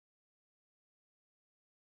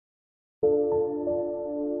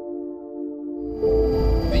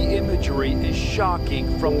imagery is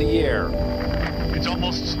shocking from the air. It's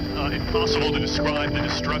almost impossible to describe the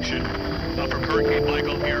destruction from Hurricane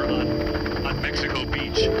Michael here on Mexico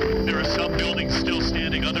Beach. There are some buildings still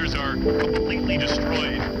standing, others are completely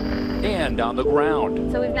destroyed. And on the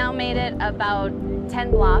ground. So we've now made it about 10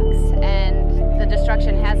 blocks and the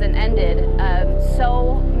destruction hasn't ended.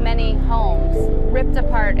 So many homes ripped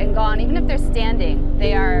apart and gone. Even if they're standing,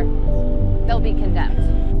 they'll be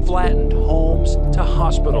condemned. Flattened homes to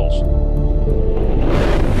hospitals.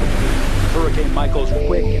 Hurricane Michael's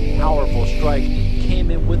quick and powerful strike came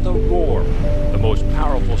in with a roar, the most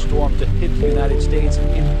powerful storm to hit the United States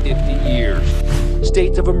in 50 years.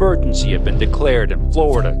 States of emergency have been declared in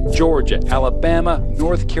Florida, Georgia, Alabama,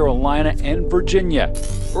 North Carolina, and Virginia.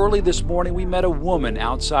 Early this morning, we met a woman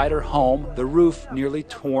outside her home, the roof nearly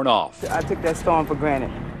torn off. I took that storm for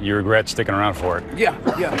granted. You regret sticking around for it? Yeah.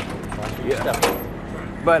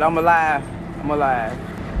 But I'm alive.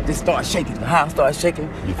 It just started shaking. The house started shaking.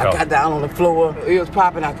 I got down on the floor. It was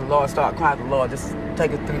popping out. The Lord started crying to the Lord, just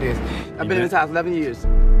take us through this. I've been in this house 11 years.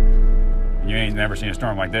 You ain't never seen a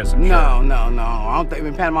storm like this, I'm sure. No. I don't think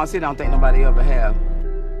in Panama City, I don't think nobody ever have.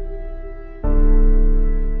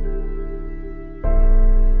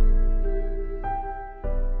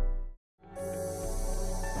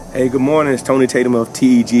 Hey, good morning. It's Tony Tatum of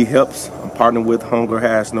TEG Helps. I'm partnered with Hunger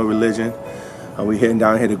Has No Religion. We're heading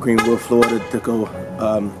down here to Greenwood, Florida to go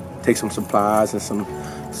take some supplies and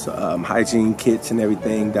some hygiene kits and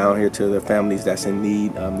everything down here to the families that's in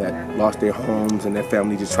need, that lost their homes and their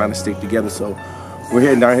family just trying to stick together. So we're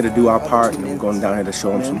heading down here to do our part, and we're going down here to show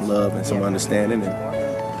them some love and some understanding,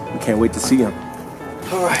 and we can't wait to see them.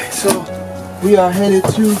 All right, so we are headed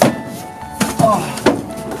to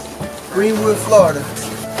Greenwood, Florida.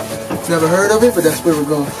 Never heard of it, but that's where we're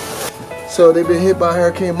going. So they've been hit by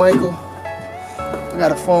Hurricane Michael. I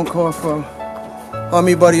got a phone call from an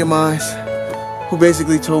Army buddy of mine who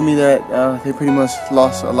basically told me that they pretty much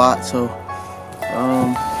lost a lot. So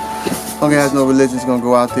Hunger Has No Religion is going to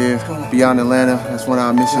go out there beyond Atlanta. That's one of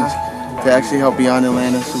our missions, to actually help beyond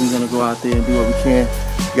Atlanta. So we're going to go out there and do what we can.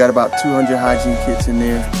 We got about 200 hygiene kits in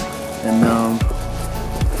there. And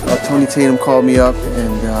Tony Tatum called me up,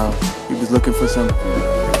 and he was looking for some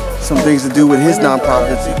things to do with his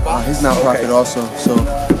nonprofit also. So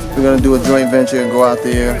we're gonna do a joint venture and go out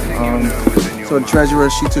there. So the treasurer,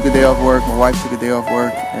 she took a day off work, my wife took a day off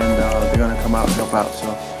work, and they're gonna come out and help out. So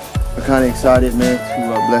we're kind of excited, man,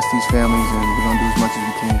 to bless these families, and we're gonna do as much as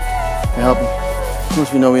we can to help them. Of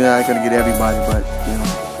course, we know we're not gonna get everybody, but you know,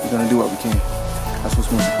 we're gonna do what we can. That's what's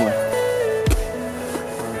most important.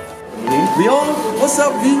 We on? What's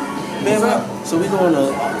up, V? Man, what's up? So we going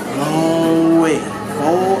a long way. 4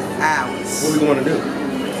 hours. What are we going to do?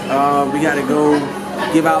 We got to go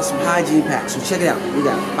give out some hygiene packs. So check it out. We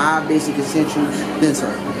got 5 basic essentials, then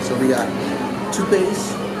some. So we got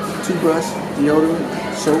toothpaste, toothbrush, deodorant,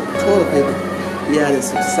 soap, toilet paper. We added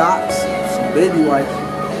some socks, some baby wipes.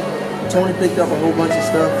 Tony picked up a whole bunch of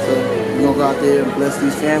stuff. So we're going to go out there and bless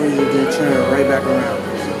these families and then turn right back around.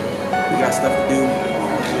 We got stuff to do on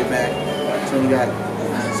the way back. Tony got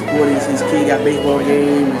supporting his kid, got baseball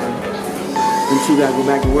game. Them two gotta go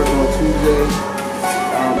back to work on Tuesday.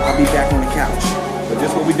 I'll be back on the couch. But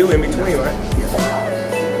just what we do in between, right? Yeah.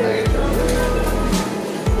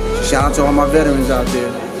 Shout out to all my veterans out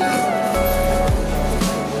there.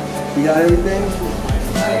 You got everything?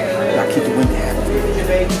 Gotta keep the window happy.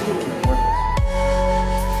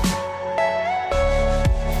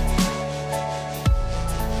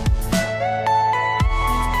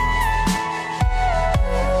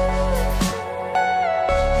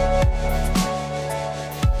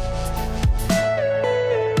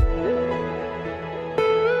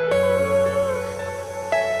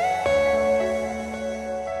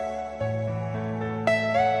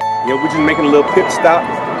 Yeah, we're just making a little pit stop,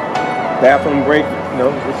 bathroom break, you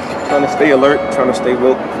know, just trying to stay alert, trying to stay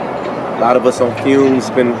woke. A lot of us on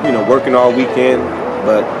fumes, been, you know, working all weekend,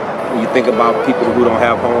 but when you think about people who don't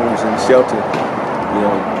have homes and shelter, you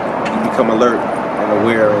know, you become alert and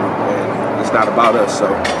aware, and it's not about us, so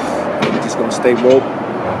we're just gonna stay woke,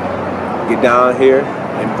 get down here,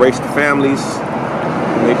 embrace the families,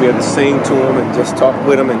 maybe able to sing to them and just talk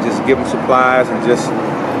with them and just give them supplies and just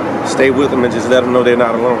stay with them and just let them know they're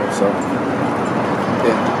not alone. So,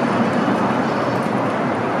 yeah.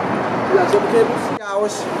 We got some cables,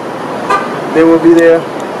 hours. Then we'll be there.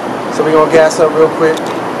 So we're gonna gas up real quick.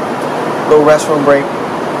 Little restroom break.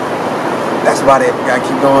 That's about it. We gotta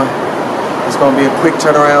keep going. It's gonna be a quick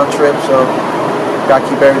turnaround trip, so gotta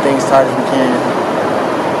keep everything as tight as we can.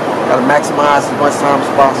 Gotta maximize as much time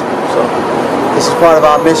as possible. So this is part of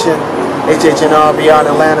our mission, HHNR Beyond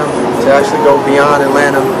Atlanta, to actually go beyond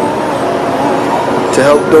Atlanta to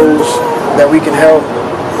help those that we can help.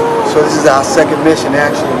 So this is our second mission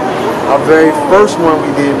actually. Our very first one we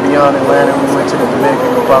did beyond Atlanta, we went to the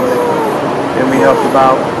Dominican Republic and we helped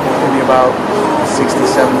maybe about 60,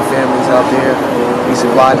 70 families out there. We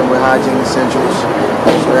supplied them with hygiene essentials.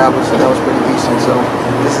 So that was pretty decent. So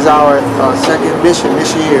this is our second mission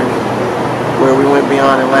this year where we went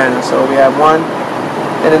beyond Atlanta. So we had one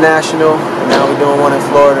international and now we're doing one in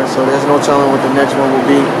Florida. So there's no telling what the next one will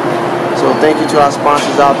be. So thank you to our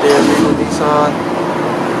sponsors out there, Greenwood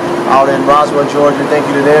out in Roswell, Georgia. Thank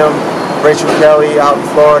you to them. Rachel Kelly out in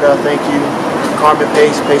Florida. Thank you. Carmen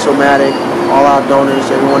Pace, Pace-O-Matic, all our donors,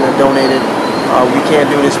 everyone that donated. We can't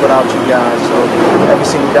do this without you guys. So every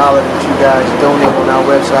single dollar that you guys donate on our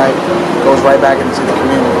website goes right back into the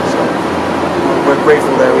community. So we're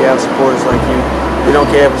grateful that we have supporters like you. We don't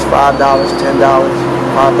care if it's $5, $10,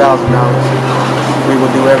 $5,000. We will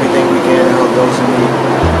do everything we can to help those in need.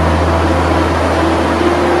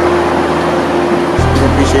 We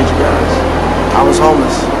appreciate you guys. I was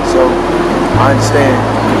homeless, so I understand.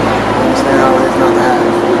 I understand how it is not to have.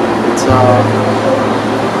 It's a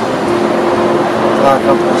lot of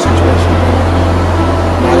comfortable situation.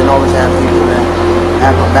 And I didn't always have people that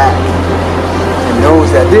had my back. And those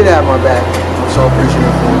that did have my back, I'm so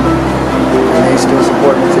appreciative for them. And they still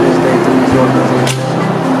support me to this day through these organizations.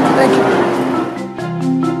 Thank you.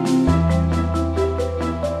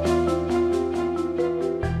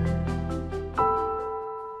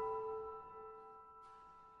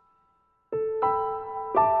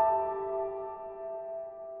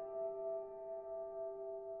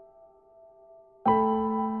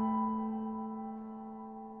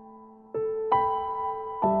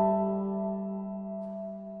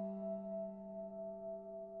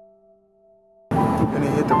 And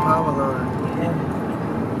it hit the power line.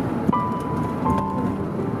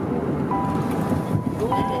 Ooh.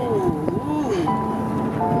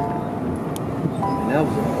 And that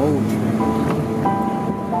was an old one.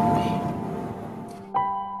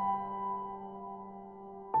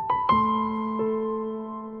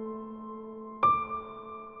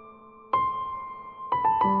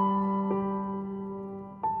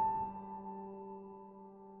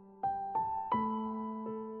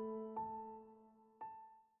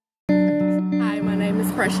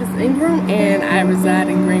 Precious Ingram, and I reside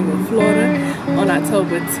in Greenwood, Florida. On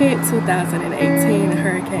October 10, 2018, a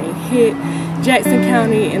hurricane hit Jackson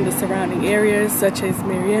County and the surrounding areas such as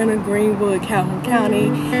Marietta, Greenwood, Calhoun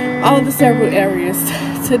County, all of the several areas.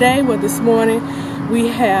 Today, this morning, we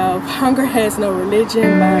have Hunger Has No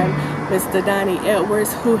Religion by Mr. Donnie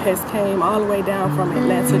Edwards, who has came all the way down from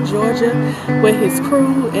Atlanta, Georgia with his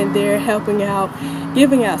crew, and they're helping out,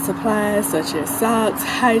 giving out supplies such as socks,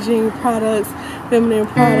 hygiene products, feminine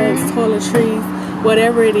products, toiletries,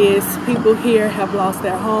 whatever it is. People here have lost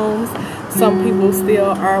their homes. Some people still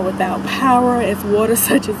are without power as water,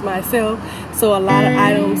 such as myself. So a lot of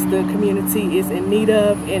items the community is in need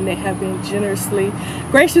of, and they have been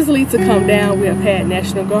graciously to come down. We have had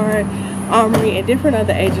National Guard, Armory, and different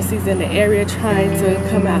other agencies in the area trying to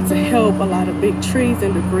come out to help. A lot of big trees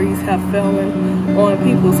and debris have fallen on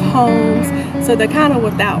people's homes, so they're kind of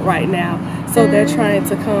without right now. So they're trying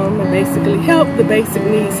to come and basically help the basic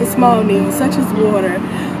needs, the small needs such as water,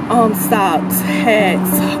 socks,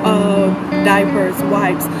 hats, diapers,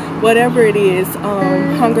 wipes, whatever it is.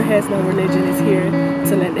 Hunger Has No Religion is here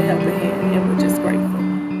to lend a helping hand, and we're just grateful.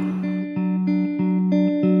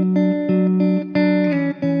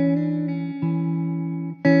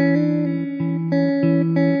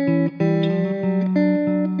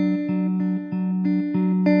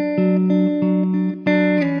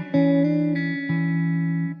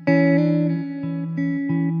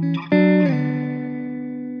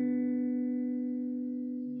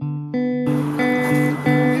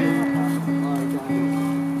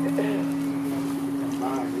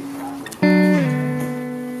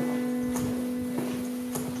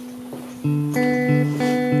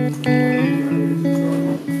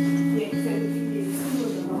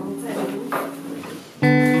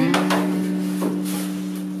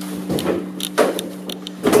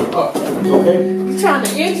 Okay. You trying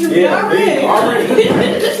to injure me already?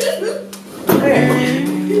 Man,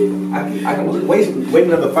 I can wait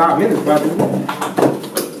another 5 minutes, probably.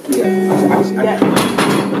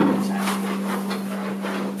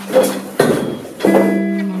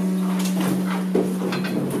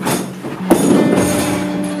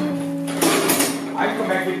 I can come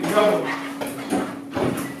back with you.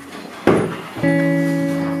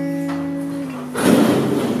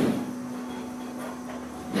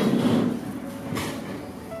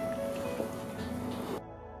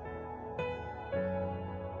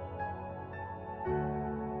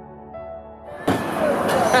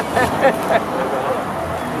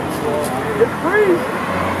 It's free.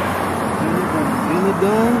 When we're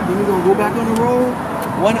done, then we're gonna go back on the road.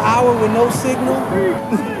 1 hour with no signal.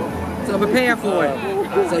 So prepare for it.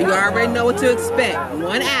 So you already know what to expect.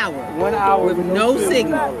 1 hour. 1 hour with no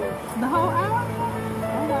signal. The whole hour?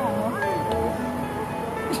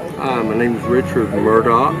 Hi, my name is Richard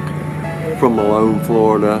Murdoch from Malone,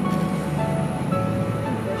 Florida.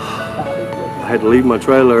 I had to leave my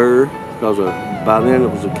trailer because by then it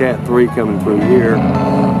was a Cat 3 coming through here.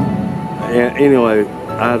 And anyway,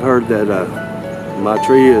 I had heard that my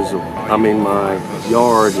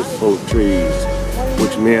yard is full of trees,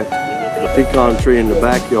 which meant the pecan tree in the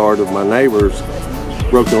backyard of my neighbors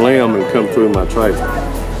broke a limb and come through my trailer.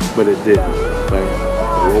 But it didn't, thank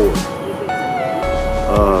the Lord.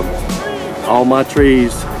 All my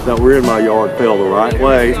trees that were in my yard fell the right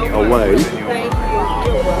way away.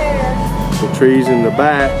 The trees in the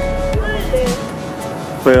back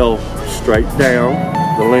fell straight down,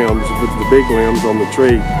 the limbs, the big limbs on the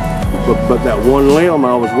tree. But that one limb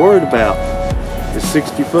I was worried about is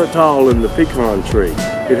 60 foot tall in the pecan tree.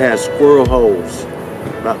 It has squirrel holes,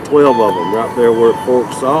 about 12 of them, right there where it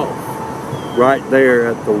forks off, right there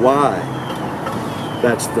at the Y.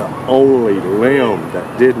 That's the only limb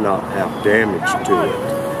that did not have damage to it.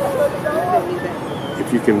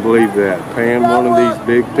 If you can believe that. Pan one of these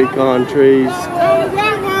big pecan trees,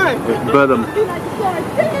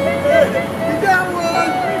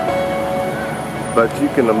 but you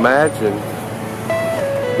can imagine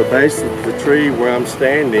the base of the tree where I'm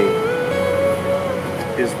standing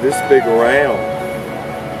is this big around.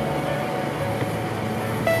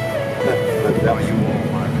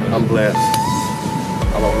 I'm blessed.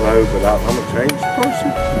 I don't know, but I'm a changed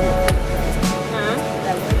person.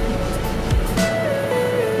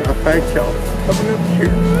 I thank y'all for coming up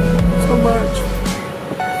here so much.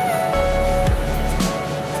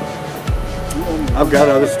 I've got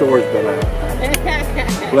other stories, but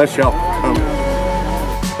bless y'all for coming.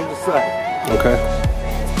 Okay.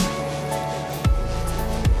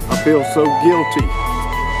 I feel so guilty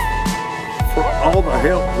for all the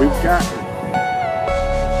help we've gotten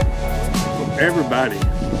from everybody,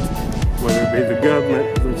 whether it be the government,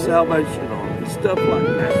 the Salvation Army, stuff like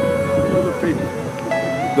that, other people,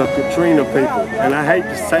 the Katrina people, and I hate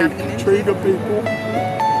to say Katrina people,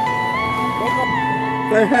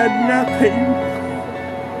 they had nothing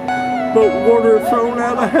but water thrown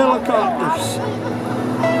out of helicopters.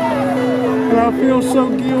 And I feel so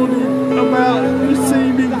guilty about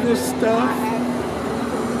receiving this stuff.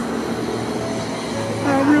 I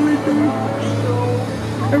really do.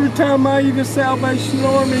 Every time I eat a Salvation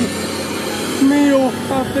Army meal,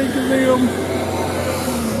 I think of them.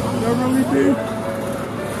 I really do.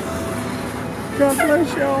 God bless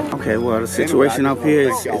y'all. Okay, well, the situation up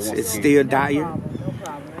here is still dire.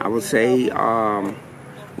 I would say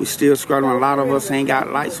we're still struggling. A lot of us ain't got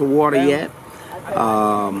lights or water yet.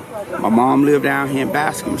 My mom lived down here in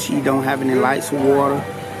Bascom. She don't have any lights or water.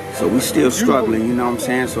 So we still struggling, you know what I'm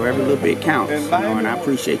saying? So every little bit counts, you know, and I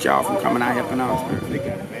appreciate y'all for coming out helping us.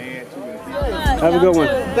 Have a good one.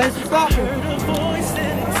 Thanks for stopping.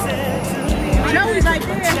 Joey's right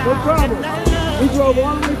there. No problem. We drove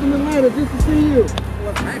all the way from Atlanta just to see you.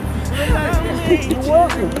 You're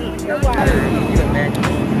welcome.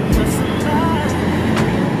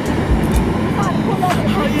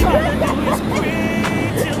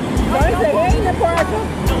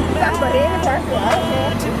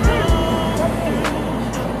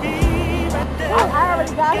 I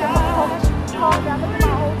already got him. Called down to my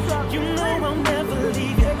whole truck. You know I'll never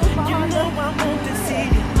leave you. You know I won't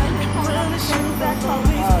deceive you. I promise you I'll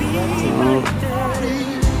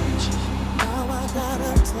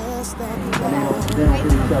always be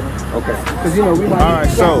right there. Okay.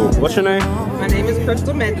 Alright, so what's your name? My name is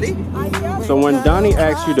Crystal Medley. So when Donnie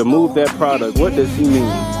asks you to move that product, what does he mean?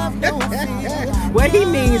 What he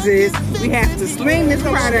means is we have to sling this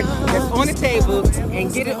product that's on the table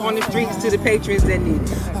and get it on the streets to the patrons that need it.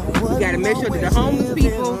 We got to make sure that the homeless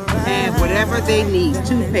people have whatever they need.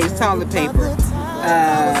 Toothpaste, toilet paper,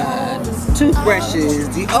 toothbrushes,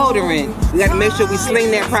 deodorant. We got to make sure we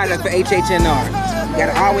sling that product for HHNR. We got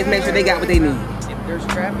to always make sure they got what they need. If there's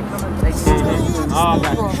traffic coming, they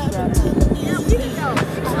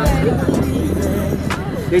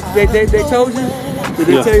They told you? Did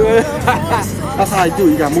they tell you what? That's how I do.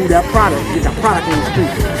 You gotta move that product. Get that product in the street.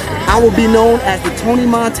 I will be known as the Tony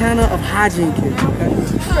Montana of hygiene kids. Okay?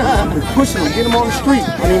 We're pushing them, get them on the street.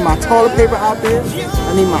 I need my toilet paper out there.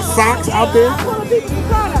 I need my socks out there.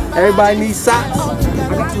 Everybody needs socks.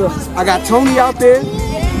 I got Tony out there.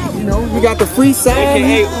 You know, we got the free socks.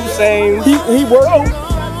 AKA Usain. He working.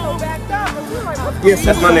 Yes,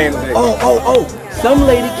 that's my name today. Oh. Some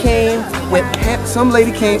lady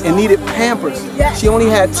came and needed Pampers. She only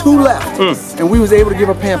had 2 left, and we was able to give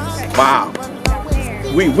her Pampers. Wow.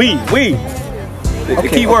 We. The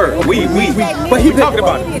key word, we. But he talked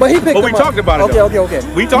about it. But he picked we talked about it. Okay.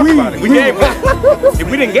 We talked about it. We game plan. If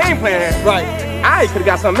we didn't game plan, right, I could have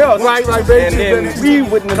got something else. Right, and then we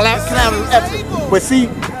wouldn't have effort. But see,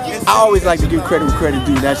 I always like to give credit where credit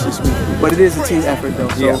due. That's just me. But it is a team effort, though.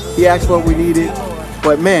 So he asked what we needed.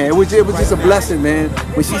 But man, it was just a blessing, man.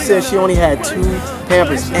 When she said she only had 2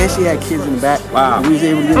 Pampers and she had kids in the back, and we was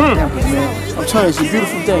able to get the Pampers, man. I'm telling you, it's a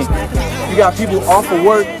beautiful thing. You got people off of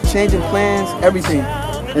work, changing plans, everything.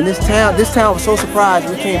 And this town was so surprised.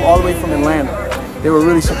 We came all the way from Atlanta. They were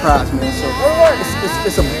really surprised, man.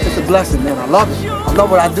 So it's a blessing, man. I love it. I love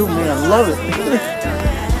what I do, man. I love it.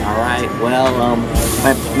 All right. Well,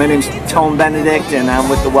 my name's Tone Benedict, and I'm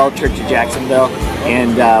with the Well Church of Jacksonville.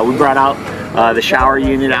 And we brought out the shower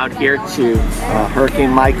unit out here to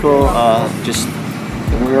Hurricane Michael.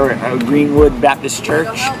 We were at Greenwood Baptist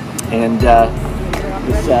Church, and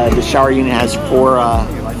this shower unit has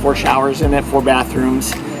 4 showers in it, 4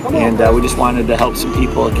 bathrooms. And we just wanted to help some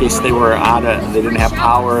people in case they were they didn't have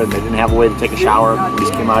power and they didn't have a way to take a shower. We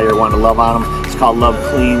just came out here, wanted to love on them. It's called Love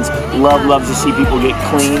Cleans. Love loves to see people get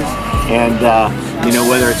clean, and you know,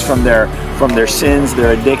 whether it's from their sins,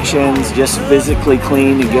 their addictions, just physically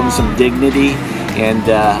clean and give them some dignity. And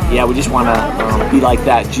yeah, we just want to be like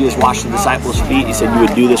that. Jesus washed the disciples' feet. He said you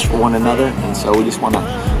would do this for one another, and so we just want to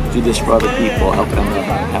do this for other people, help them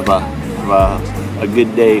have a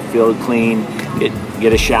good day, feel clean,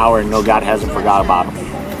 get a shower, and know God hasn't forgot about them.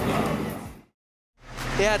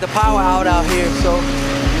 They had the power out here, so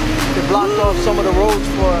they blocked off some of the roads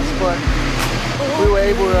for us, but we were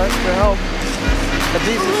able to help a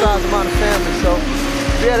decent sized amount of families. So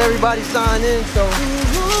we had everybody sign in, so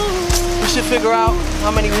we should figure out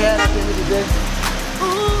how many we had at the end of the day.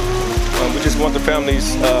 We just want the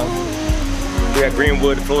families here at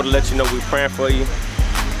Greenwood, Florida, to let you know we're praying for you.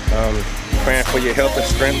 Praying for your health and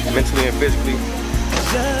strength, mentally and physically.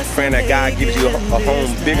 Praying that God gives you a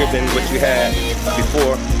home bigger than what you had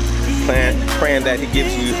before. Praying that He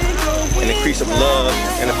gives you an increase of love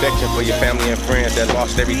and affection for your family and friends that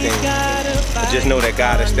lost everything. But just know that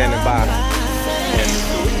God is standing by. And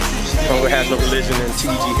Hunger Has No Religion, and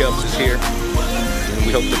TEG Helps is here. And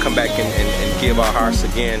we hope to come back and give our hearts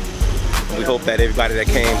again. We hope that everybody that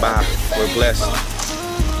came by were blessed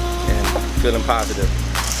and feeling positive.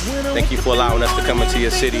 Thank you for allowing us to come into your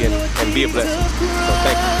city and be a blessing. So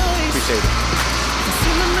thank you. Appreciate it.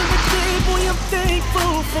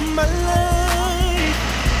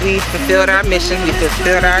 We fulfilled our mission, we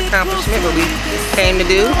fulfilled our accomplishment, what we came to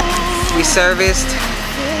do. We serviced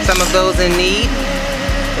some of those in need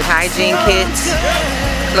with hygiene kits,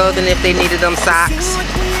 clothing if they needed them, socks.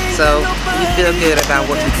 So we feel good about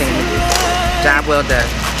what we came to do. Job well done.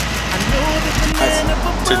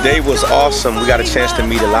 Today was awesome. We got a chance to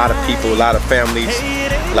meet a lot of people, a lot of families,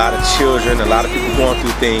 a lot of children, a lot of people going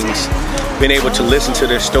through things. Being able to listen to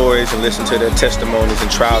their stories and listen to their testimonies and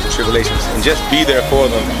trials and tribulations and just be there for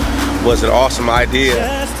them was an awesome idea.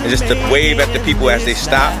 And just to wave at the people as they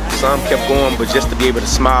stopped. Some kept going, but just to be able to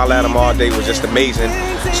smile at them all day was just amazing.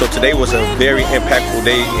 So today was a very impactful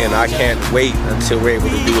day, and I can't wait until we're able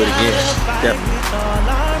to do it again. Definitely.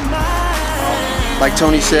 Like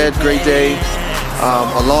Tony said, great day.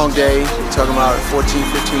 A long day. We're talking about a 14,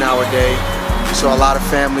 15-hour day. We saw a lot of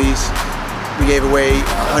families. We gave away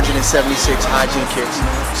 176 hygiene kits.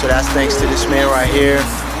 So that's thanks to this man right here,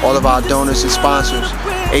 all of our donors and sponsors.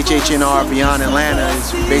 HHNR Beyond Atlanta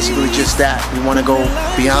is basically just that. We want to go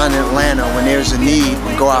beyond Atlanta when there's a need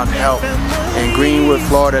and go out and help. And Greenwood,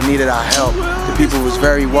 Florida needed our help. The people was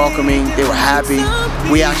very welcoming. They were happy.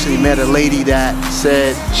 We actually met a lady that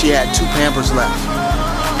said she had 2 Pampers left.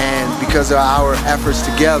 And because of our efforts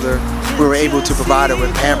together, we were able to provide her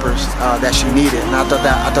with Pampers that she needed. And I thought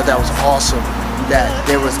that was awesome, that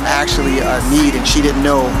there was actually a need and she didn't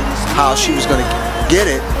know how she was going to get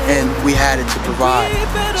it, and we had it to provide.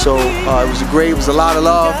 So it was a lot of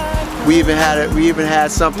love. We even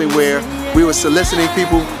had something where we were soliciting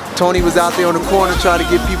people. Tony was out there on the corner trying to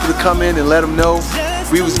get people to come in and let them know.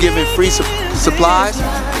 We was giving free supplies,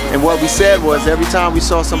 and what we said was every time we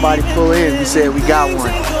saw somebody pull in, we said we got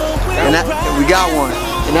one, and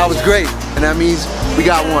that was great, and that means we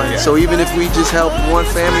got one. So even if we just help one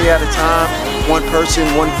family at a time, one person,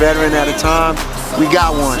 one veteran at a time, we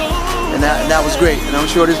got one, and that was great. And I'm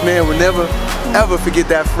sure this man will never ever forget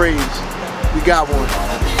that phrase. We got one.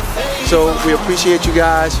 So we appreciate you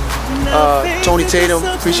guys. Tony Tatum,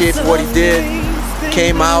 appreciate for what he did.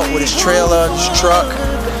 Came out with his trailer, his truck,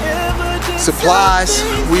 supplies.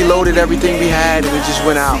 We loaded everything we had and we just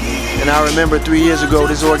went out. And I remember 3 years ago,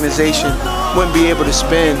 this organization wouldn't be able to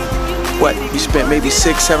spend what we spent, maybe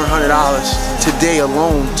 $600–700 today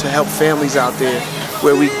alone to help families out there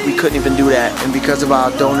where we couldn't even do that. And because of our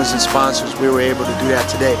donors and sponsors, we were able to do that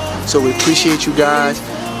today. So we appreciate you guys.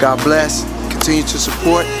 God bless. Continue to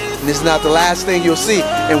support. And this is not the last thing you'll see.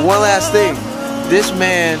 And one last thing. This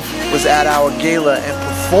man was at our gala and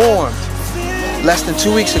performed less than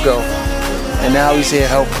 2 weeks ago. And now he's here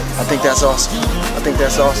helping. I think that's awesome. I think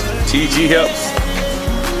that's awesome. TEG helps.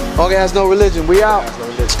 Hog has no religion. We out.